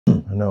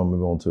And now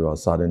move on to our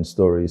saddening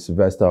story.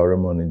 Sylvester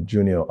Oromoni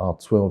Junior, a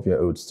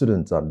 12-year-old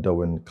student at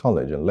Dowen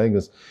College in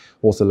Lagos,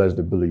 was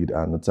allegedly bullied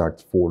and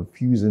attacked for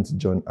refusing to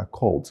join a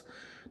cult.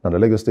 Now, the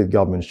Lagos state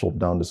government shut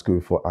down the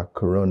school for a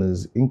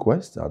coroner's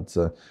inquest, and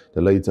the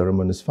late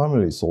Oromoni's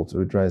family sought to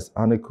redress,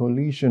 and a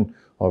coalition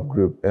of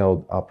groups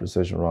held a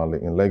procession rally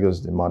in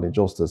Lagos demanding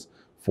justice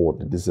for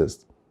the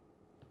deceased.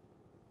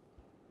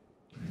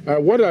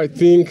 What I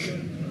think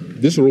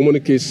this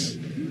Oromoni case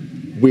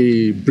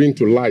we bring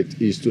to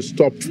light is to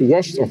stop,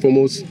 first and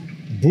foremost,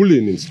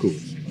 bullying in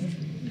schools.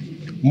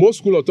 Most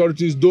school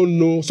authorities don't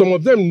know, some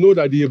of them know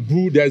that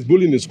there is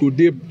bullying in school.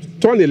 They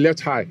turn a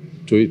left eye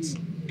to it.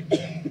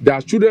 There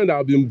are children that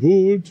have been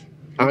bullied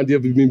and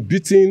they've been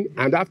beaten,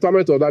 and the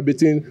aftermath of that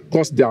beating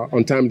caused their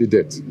untimely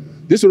death.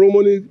 This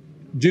Oromoni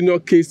Junior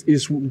case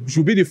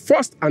should be the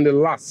first and the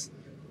last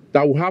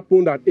that will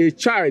happen, that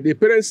a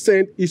parent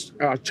send his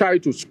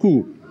child to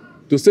school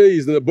to say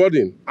he's in a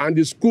burden, and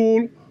the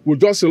school will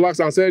just relax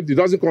and say it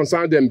doesn't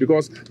concern them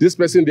because this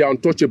person, they are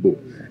untouchable.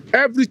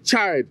 Every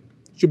child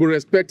should be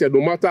respected,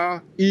 no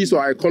matter his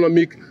or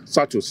economic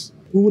status.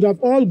 We would have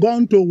all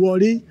gone to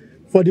Warri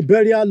for the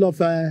burial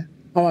of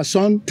our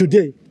son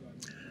today.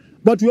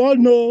 But we all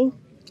know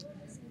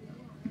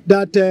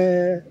that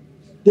there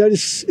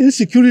is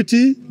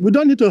insecurity. We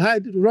don't need to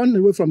run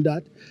away from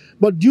that.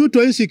 But due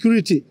to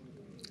insecurity,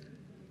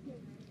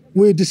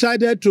 we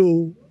decided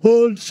to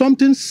hold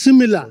something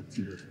similar.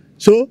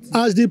 So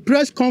as the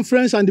press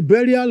conference and the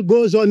burial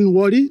goes on in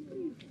Warri,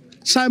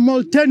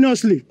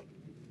 simultaneously,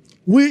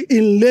 we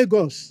in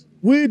Lagos,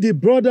 we the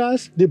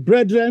brothers, the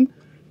brethren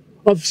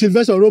of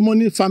Sylvester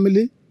Oromoni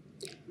family,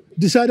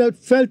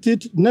 felt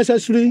it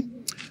necessary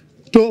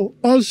to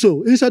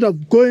also, instead of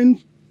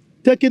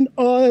taking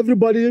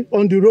everybody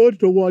on the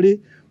road to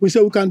Warri, we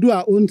said we can do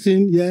our own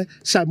thing here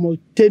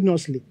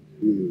simultaneously.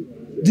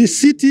 The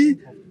city,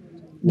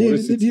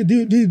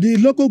 the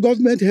local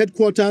government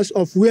headquarters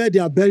of where they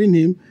are burying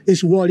him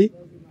is Warri,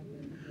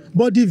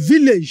 but the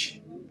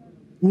village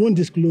we won't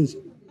disclose.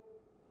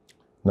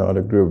 Now,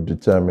 the group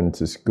determined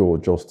to score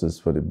justice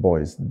for the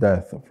boy's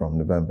death from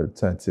November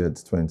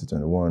 30th,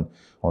 2021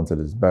 until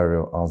his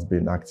burial has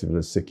been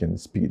actively seeking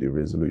speedy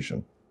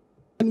resolution.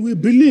 And we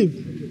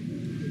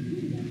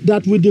believe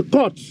that with the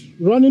court,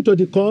 running to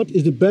the court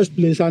is the best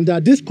place, and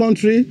that this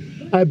country,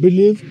 I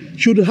believe,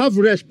 should have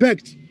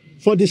respect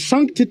for the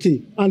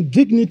sanctity and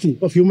dignity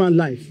of human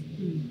life.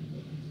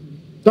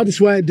 That is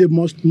why they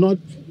must not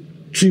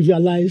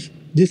trivialize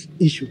this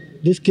issue,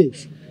 this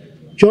case.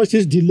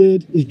 Justice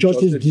delayed is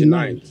justice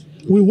denied.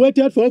 We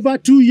waited for over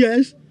 2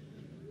 years,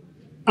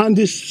 and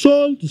the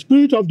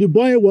spirit of the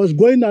boy was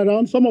going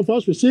around. Some of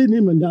us were seeing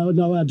him in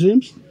our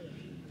dreams,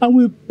 and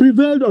we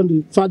prevailed on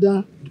the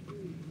father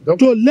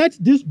to let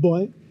this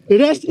boy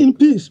rest in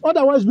peace.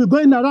 Otherwise, we're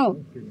going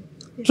around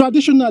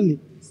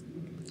traditionally.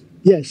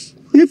 Yes.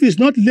 If it's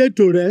not laid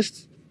to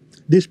rest,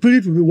 the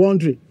spirit will be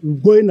wandering,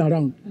 going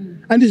around.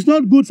 And it's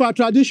not good for our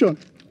tradition.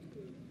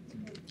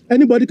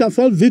 Anybody can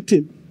fall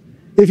victim.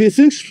 If he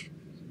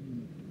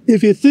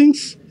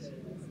thinks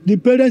the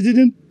parents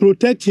didn't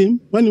protect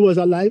him when he was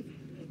alive,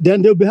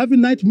 then they'll be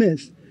having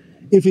nightmares.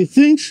 If he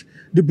thinks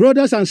the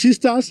brothers and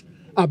sisters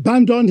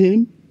abandoned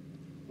him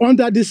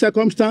under this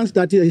circumstance,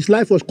 that his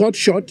life was cut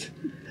short,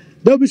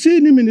 they'll be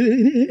seeing him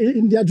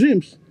in their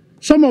dreams.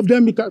 Some of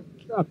them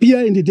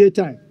appear in the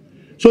daytime.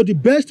 So the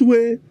best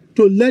way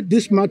to let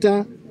this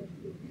matter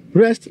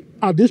rest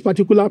at this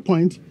particular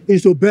point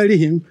is to bury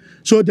him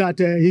so that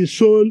his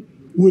soul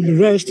will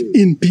rest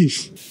in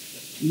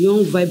peace.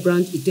 Young,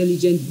 vibrant,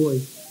 intelligent boy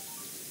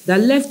that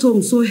left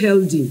home so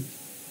healthy,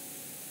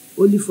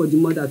 only for the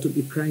mother to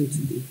be crying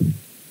today.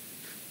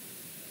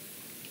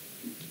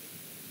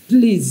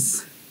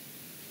 Please,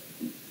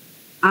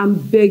 I'm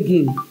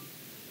begging,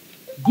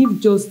 give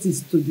justice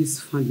to this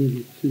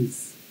family,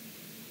 please.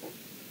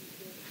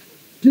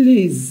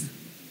 Please.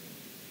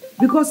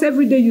 Because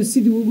every day you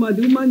see the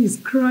woman is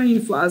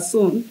crying for her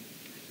son.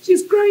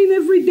 She's crying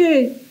every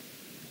day.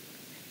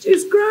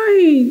 She's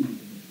crying.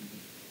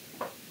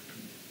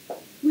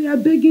 We are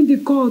begging the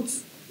court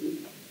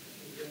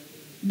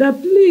that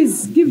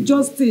please give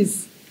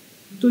justice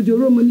to the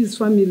Oromoni's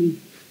family.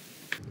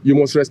 You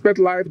must respect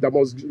life.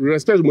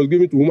 Respect must be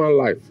given to human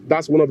life.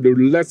 That's one of the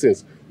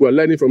lessons we're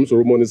learning from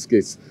Mr. Oromoni's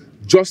case.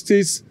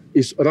 Justice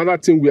is another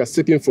thing we are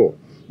seeking for.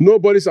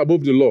 Nobody's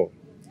above the law.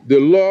 The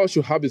law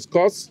should have its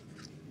course.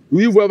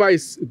 Whoever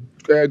is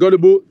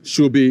gullible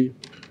should be.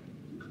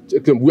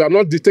 We are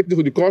not dictating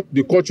to the court.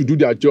 The court should do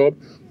their job.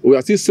 We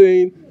are still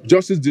saying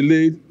justice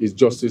delayed is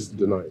justice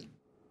denied.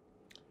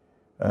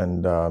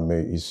 And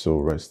may his soul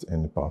rest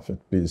in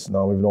perfect peace.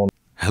 Now moving on.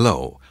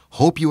 Hello,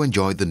 hope you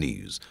enjoyed the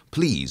news.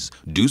 Please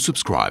do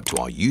subscribe to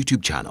our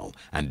YouTube channel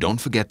and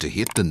don't forget to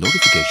hit the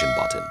notification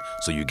button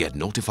so you get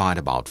notified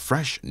about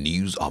fresh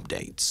news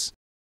updates.